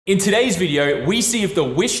In today's video, we see if the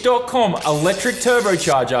Wish.com electric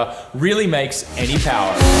turbocharger really makes any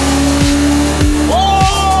power.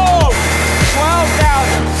 Whoa!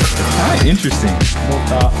 12,000! Kind of interesting.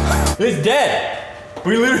 It's dead.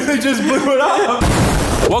 We literally just blew it up.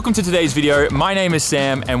 Welcome to today's video. My name is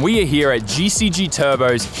Sam, and we are here at GCG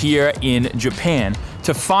Turbos here in Japan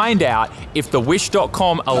to find out if the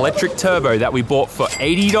Wish.com electric turbo that we bought for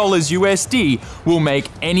 $80 USD will make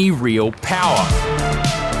any real power.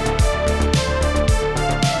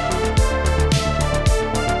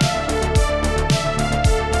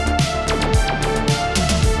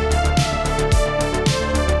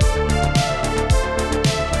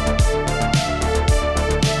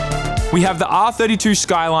 We have the R32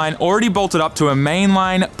 Skyline already bolted up to a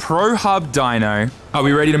mainline Pro Hub dyno. Are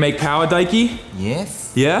we ready to make power, Daiki?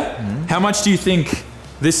 Yes. Yeah? How much do you think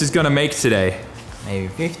this is gonna make today? Maybe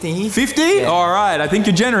 50. 50? Yeah. All right, I think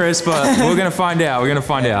you're generous, but we're gonna find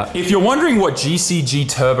out, If you're wondering what GCG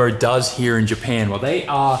Turbo does here in Japan, well, they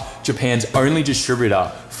are Japan's only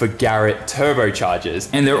distributor for Garrett turbochargers.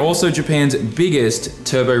 And they're also Japan's biggest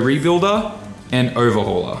turbo rebuilder and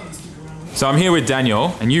overhauler. So I'm here with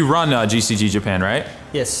Daniel, and you run GCG Japan, right?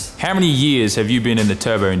 Yes. How many years have you been in the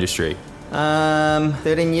turbo industry?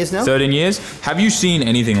 13 years now. 13 years? Have you seen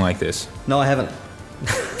anything like this? No, I haven't.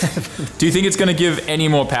 Do you think it's gonna give any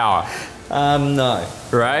more power? No.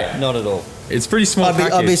 Right? Not at all. It's pretty small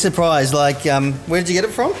package. I'd be surprised. Like, where did you get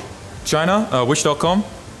it from? China? Wish.com?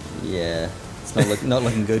 Yeah, it's not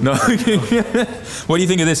looking good. No. What do you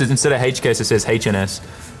think of this? Instead of HKS, it says HNS.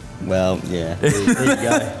 Well, yeah. There you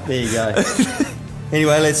go. There you go.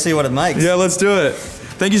 Anyway, let's see what it makes. Yeah, let's do it.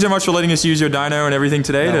 Thank you so much for letting us use your dyno and everything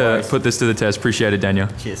today to put this to the test. Appreciate it, Daniel.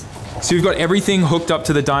 Cheers. So we've got everything hooked up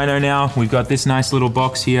to the dyno now. We've got this nice little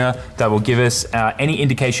box here that will give us any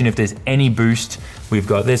indication if there's any boost. We've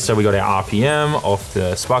got this, so we got our RPM off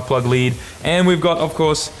the spark plug lead, and we've got, of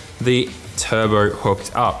course, the turbo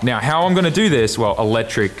hooked up. Now, how I'm gonna do this, well,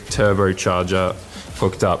 electric turbocharger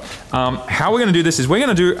hooked up. How we're gonna do this is we're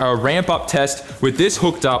gonna do a ramp up test with this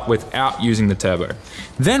hooked up without using the turbo.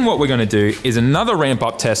 Then what we're gonna do is another ramp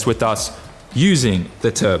up test with us using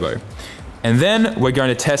the turbo. And then we're going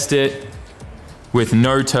to test it with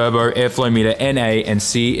no turbo, airflow meter NA, and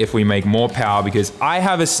see if we make more power, because I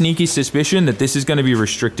have a sneaky suspicion that this is going to be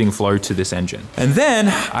restricting flow to this engine. And then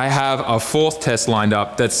I have a fourth test lined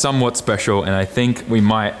up that's somewhat special, and I think we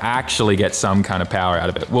might actually get some kind of power out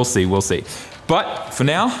of it. We'll see, we'll see. But for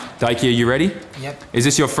now, Daiki, are you ready? Yep. Is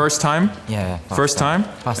this your first time? Yeah. First time?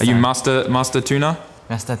 First Are you time. master tuner?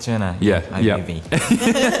 Master tuner. Yeah, yeah.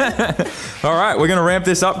 All right, we're gonna ramp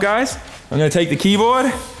this up, guys. I'm gonna take the keyboard.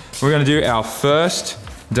 We're gonna do our first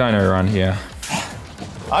dyno run here.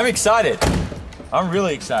 I'm excited. I'm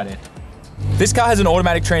really excited. This car has an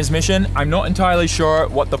automatic transmission. I'm not entirely sure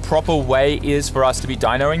what the proper way is for us to be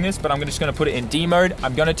dynoing this, but I'm just gonna put it in D mode.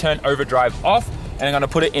 I'm gonna turn overdrive off, and I'm gonna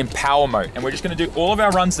put it in power mode. And we're just gonna do all of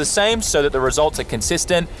our runs the same so that the results are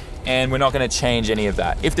consistent, and we're not gonna change any of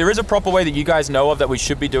that. If there is a proper way that you guys know of that we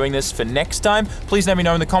should be doing this for next time, please let me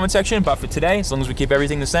know in the comment section. But for today, as long as we keep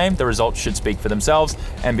everything the same, the results should speak for themselves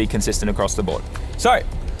and be consistent across the board. So,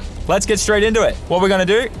 let's get straight into it. What we're gonna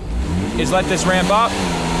do is let this ramp up.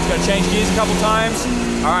 It's gonna change gears a couple times.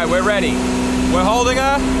 All right, we're ready. We're holding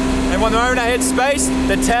her, and when the moment I hit space,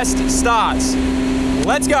 the test starts.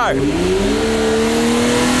 Let's go.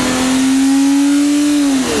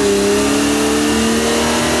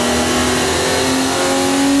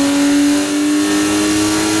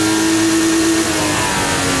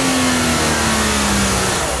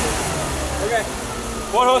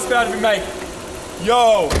 What horsepower did we make?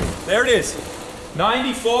 Yo, there it is,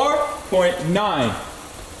 94.9.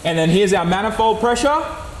 And then here's our manifold pressure.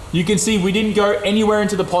 You can see we didn't go anywhere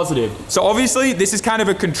into the positive. So obviously this is kind of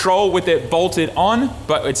a control with it bolted on,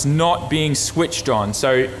 but it's not being switched on.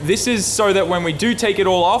 So this is so that when we do take it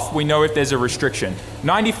all off, we know if there's a restriction.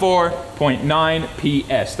 94.9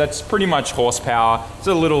 PS, that's pretty much horsepower. It's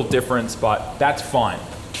a little difference, but that's fine.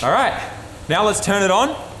 All right, now let's turn it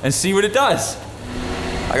on and see what it does.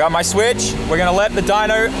 I got my switch. We're gonna let the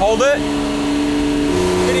dyno hold it.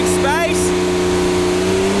 Hitting space.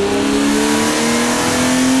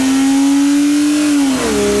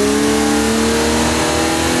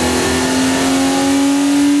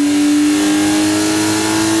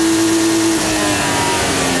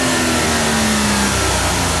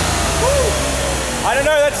 Woo. I don't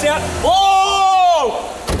know, that sound, whoa!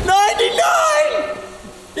 99!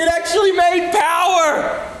 It actually made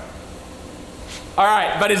power! All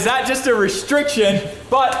right, but is that just a restriction?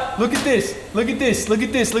 But look at this, look at this, look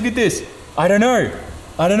at this, look at this. I don't know,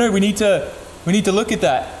 we need to look at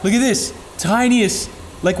that. Look at this, tiniest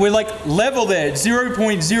Like we're like level there,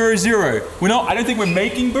 0.00. We're not, I don't think we're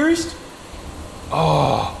making boost.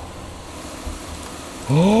 Oh.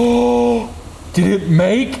 Oh, did it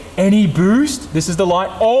make any boost? This is the line.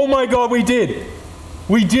 Oh my God, we did.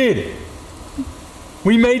 We did.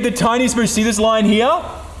 We made the tiniest boost. See this line here?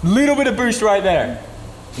 Little bit of boost right there.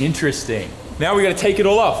 Interesting. Now we gotta take it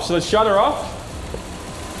all off. So let's shut her off.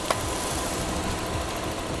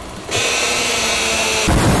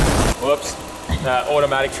 Whoops,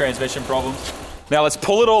 automatic transmission problems. Now let's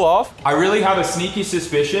pull it all off. I really have a sneaky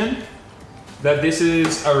suspicion that this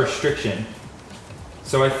is a restriction.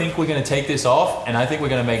 So I think we're gonna take this off, and I think we're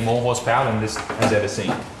gonna make more horsepower than this has ever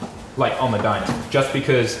seen. Like on the dyno, just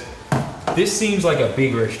because this seems like a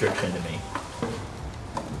big restriction to me.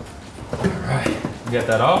 All right, get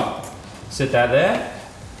that off, sit that there.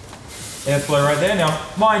 Airflow right there. Now,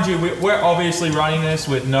 mind you, we're obviously running this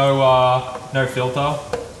with no filter.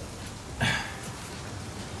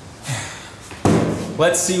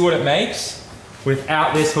 Let's see what it makes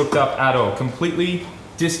without this hooked up at all. Completely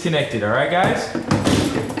disconnected, all right, guys?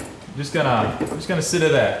 I'm just gonna sit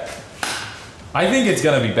it there. I think it's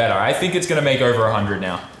gonna be better. I think it's gonna make over 100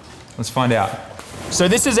 now. Let's find out. So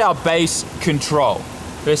this is our base control.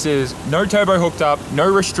 This is no turbo hooked up, no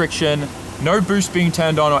restriction, no boost being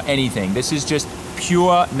turned on or anything. This is just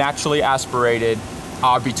pure, naturally aspirated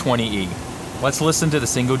RB20E. Let's listen to the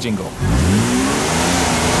single jingle.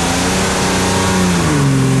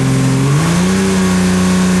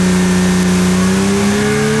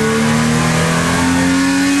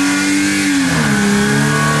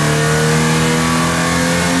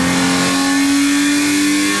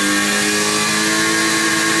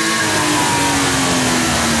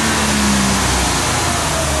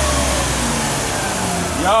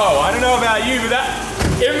 Yo, I don't know about you, but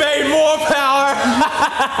it made more power.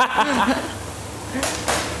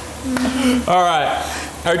 All right,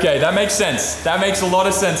 okay, that makes sense. That makes a lot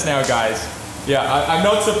of sense now, guys. Yeah, I'm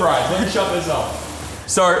not surprised. Let me shut this off.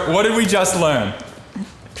 So what did we just learn?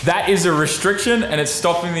 That is a restriction and it's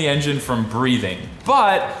stopping the engine from breathing,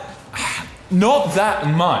 but not that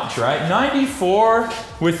much, right? 94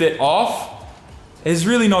 with it off is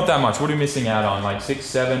really not that much. What are we missing out on? Like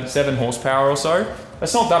 7 horsepower or so?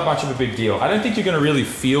 That's not that much of a big deal. I don't think you're gonna really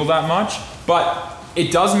feel that much, but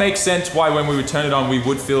it does make sense why when we would turn it on, we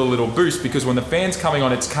would feel a little boost, because when the fan's coming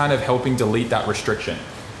on, it's kind of helping delete that restriction.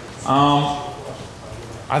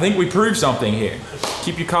 I think we proved something here.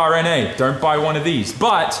 Keep your car NA, don't buy one of these.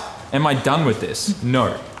 But, am I done with this?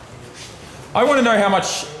 No. I wanna know how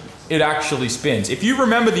much it actually spins. If you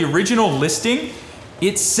remember the original listing,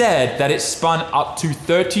 it said that it spun up to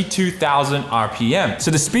 32,000 RPM. So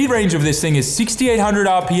the speed range of this thing is 6,800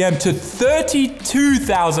 RPM to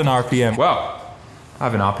 32,000 RPM. Well, I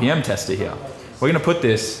have an RPM tester here. We're gonna put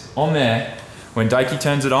this on there when Daiki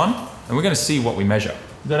turns it on, and we're gonna see what we measure.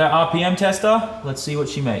 Is that our RPM tester? Let's see what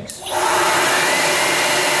she makes.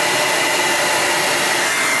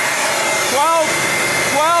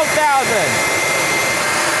 12,000.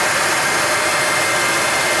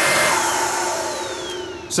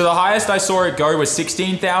 So the highest I saw it go was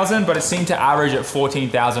 16,000, but it seemed to average at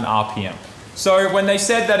 14,000 RPM. So when they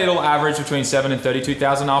said that it'll average between 7 and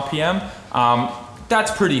 32,000 RPM,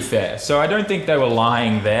 that's pretty fair. So I don't think they were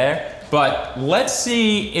lying there, but let's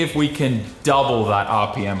see if we can double that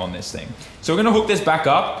RPM on this thing. So we're gonna hook this back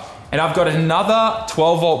up, and I've got another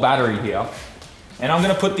 12-volt battery here, and I'm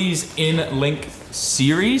gonna put these in link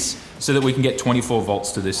series so that we can get 24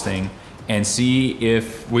 volts to this thing and see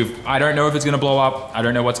if I don't know if it's gonna blow up. I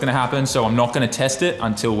don't know what's gonna happen, so I'm not gonna test it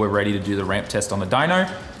until we're ready to do the ramp test on the dyno.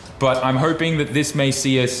 But I'm hoping that this may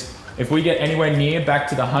see us, if we get anywhere near back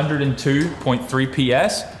to the 102.3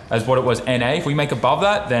 PS as what it was NA, if we make above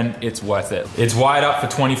that, then it's worth it. It's wired up for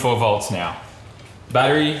 24 volts now.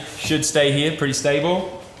 Battery should stay here, pretty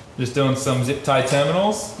stable. Just doing some zip tie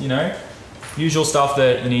terminals, you know. Usual stuff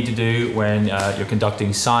that you need to do when you're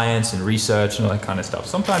conducting science and research and all that kind of stuff.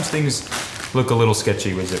 Sometimes things look a little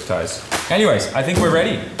sketchy with zip ties. Anyways, I think we're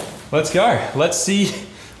ready. Let's go. Let's see.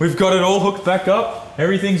 We've got it all hooked back up.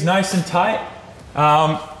 Everything's nice and tight.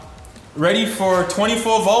 Ready for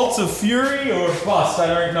 24 volts of fury or bust, I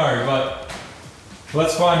don't know, but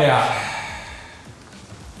let's find out.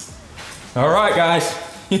 All right, guys,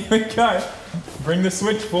 here we go. Bring the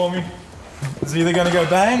switch for me. It's either gonna go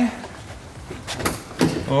bang,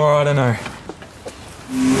 or I don't know. All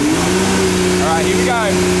right, here we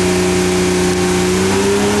go.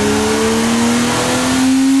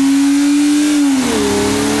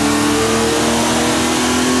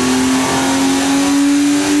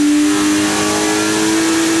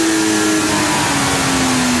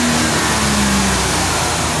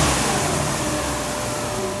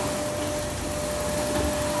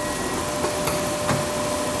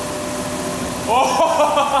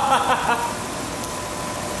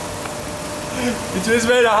 It just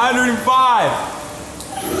made 105.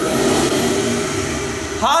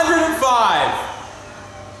 105.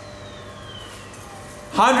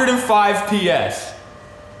 105 PS.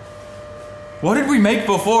 What did we make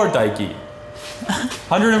before, Daiki?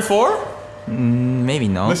 104? Maybe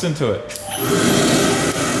no. Listen to it.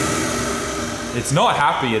 It's not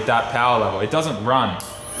happy at that power level. It doesn't run.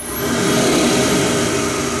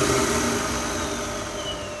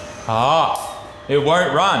 It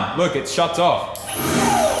won't run. Look, it shuts off.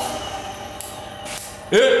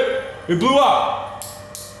 It blew up.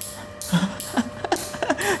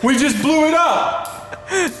 We just blew it up.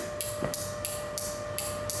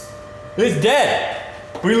 It's dead.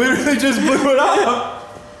 We literally just blew it up.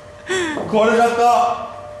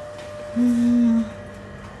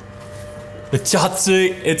 It's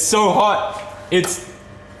so hot.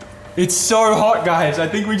 It's so hot, guys. I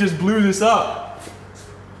think we just blew this up.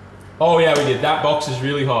 Oh yeah, we did. That box is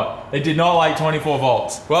really hot. They did not like 24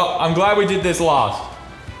 volts. Well, I'm glad we did this last.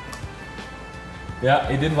 Yeah,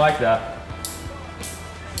 it didn't like that.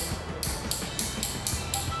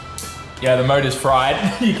 Yeah, the motor's fried.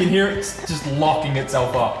 You can hear it just locking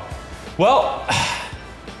itself up. Well,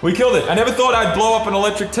 we killed it. I never thought I'd blow up an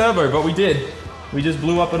electric turbo, but we did. We just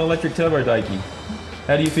blew up an electric turbo, Daiki.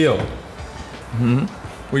 How do you feel?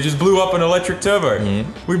 We just blew up an electric turbo. Yeah.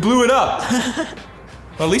 We blew it up.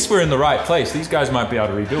 Well, at least we're in the right place. These guys might be able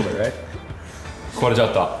to rebuild it, right? 壊れちゃ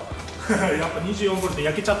った。やっぱ24ボルト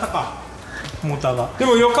焼けちゃったか、モーターが。で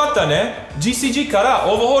もよかったね。GCG から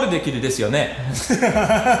オーバーホールできるですよね。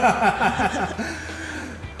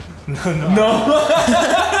No.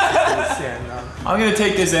 I'm gonna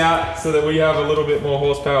take this out so that we have a little bit more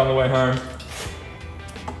horsepower on the way home.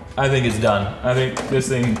 I think it's done. I think this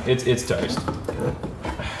thing, it's toast.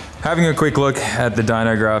 Having a quick look at the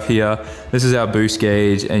dyno graph here. This is our boost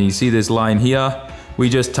gauge, and you see this line here. We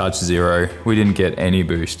just touched 0. We didn't get any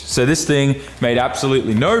boost. So this thing made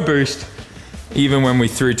absolutely no boost, even when we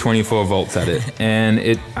threw 24 volts at it.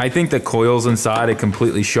 And I think the coils inside are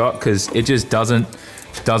completely shot because it just doesn't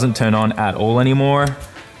turn on at all anymore.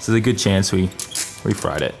 So there's a good chance we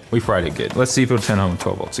fried it. We fried it good. Let's see if it'll turn on with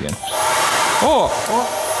 12 volts again. Oh!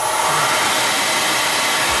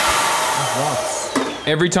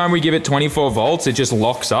 Every time we give it 24 volts, it just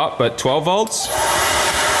locks up, but 12 volts,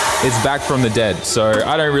 it's back from the dead. So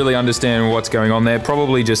I don't really understand what's going on there.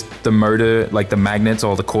 Probably just the motor, like the magnets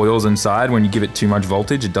or the coils inside. When you give it too much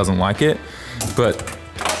voltage, it doesn't like it. But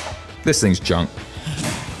this thing's junk.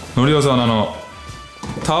 のりおさん、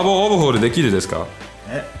ターボオーバーホールできるですか？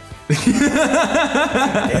電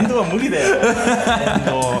動は無理だよ。電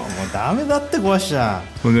動もうダメだって壊しちゃ。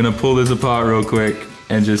We're gonna pull this apart real quick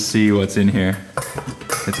and just see what's in here.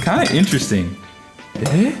 It's kind of interesting.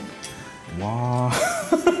 わあ。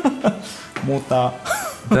モーター。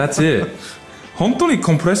That's it. 本当に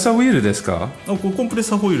コンプレッサーウィールですか？これコンプレッ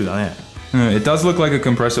サーホイールだね。It does look like a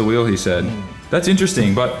compressor wheel, he said. That's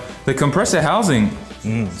interesting, but the compressor housing.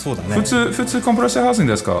 そうだね。普通コンプレッサー housing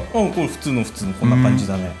ですか？これ普通のこんな感じ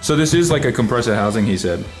だね。So this is like a compressor housing, he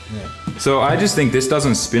said. So I just think this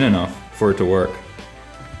doesn't spin enough for it to work.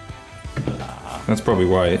 That's probably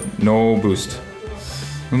why. No boost.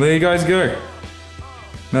 Well, there you guys go.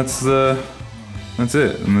 That's it. And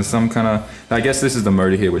there's some kind of, I guess this is the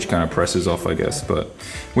motor here which kind of presses off, I guess, but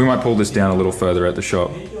we might pull this down a little further at the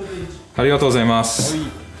shop. Arigatou gozaimasu.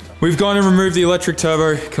 We've gone and removed the electric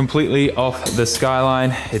turbo completely off the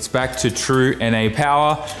Skyline. It's back to true NA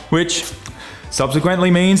power, which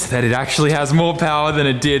subsequently means that it actually has more power than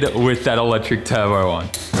it did with that electric turbo on.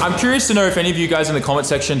 I'm curious to know if any of you guys in the comment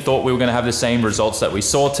section thought we were gonna have the same results that we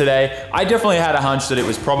saw today. I definitely had a hunch that it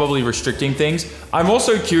was probably restricting things. I'm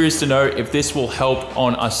also curious to know if this will help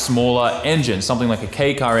on a smaller engine, something like a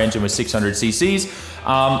K car engine with 600 cc's,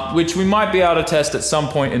 which we might be able to test at some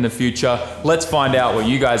point in the future. Let's find out what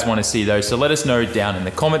you guys wanna see though, so let us know down in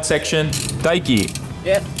the comment section. Daiki,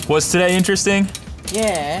 Yep. was today interesting?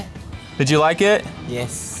 Yeah. Did you like it?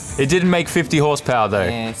 Yes. It didn't make 50 horsepower though.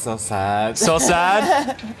 Yeah, so sad. So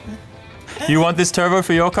sad? You want this turbo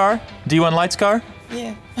for your car? D1 Lights car?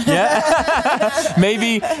 Yeah. Yeah?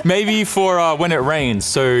 maybe for when it rains,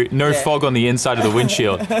 so no fog on the inside of the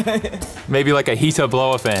windshield. Maybe like a heater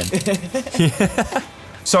blower fan.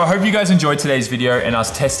 So I hope you guys enjoyed today's video and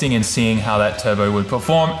us testing and seeing how that turbo would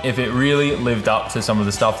perform, if it really lived up to some of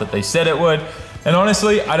the stuff that they said it would. And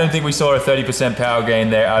honestly, I don't think we saw a 30% power gain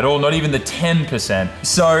there at all, not even the 10%.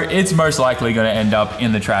 So it's most likely gonna end up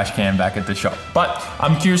in the trash can back at the shop. But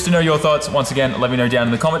I'm curious to know your thoughts. Once again, let me know down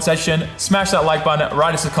in the comment section. Smash that like button,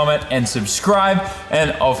 write us a comment, and subscribe.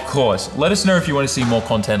 And of course, let us know if you want to see more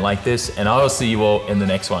content like this, and I will see you all in the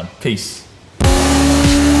next one. Peace.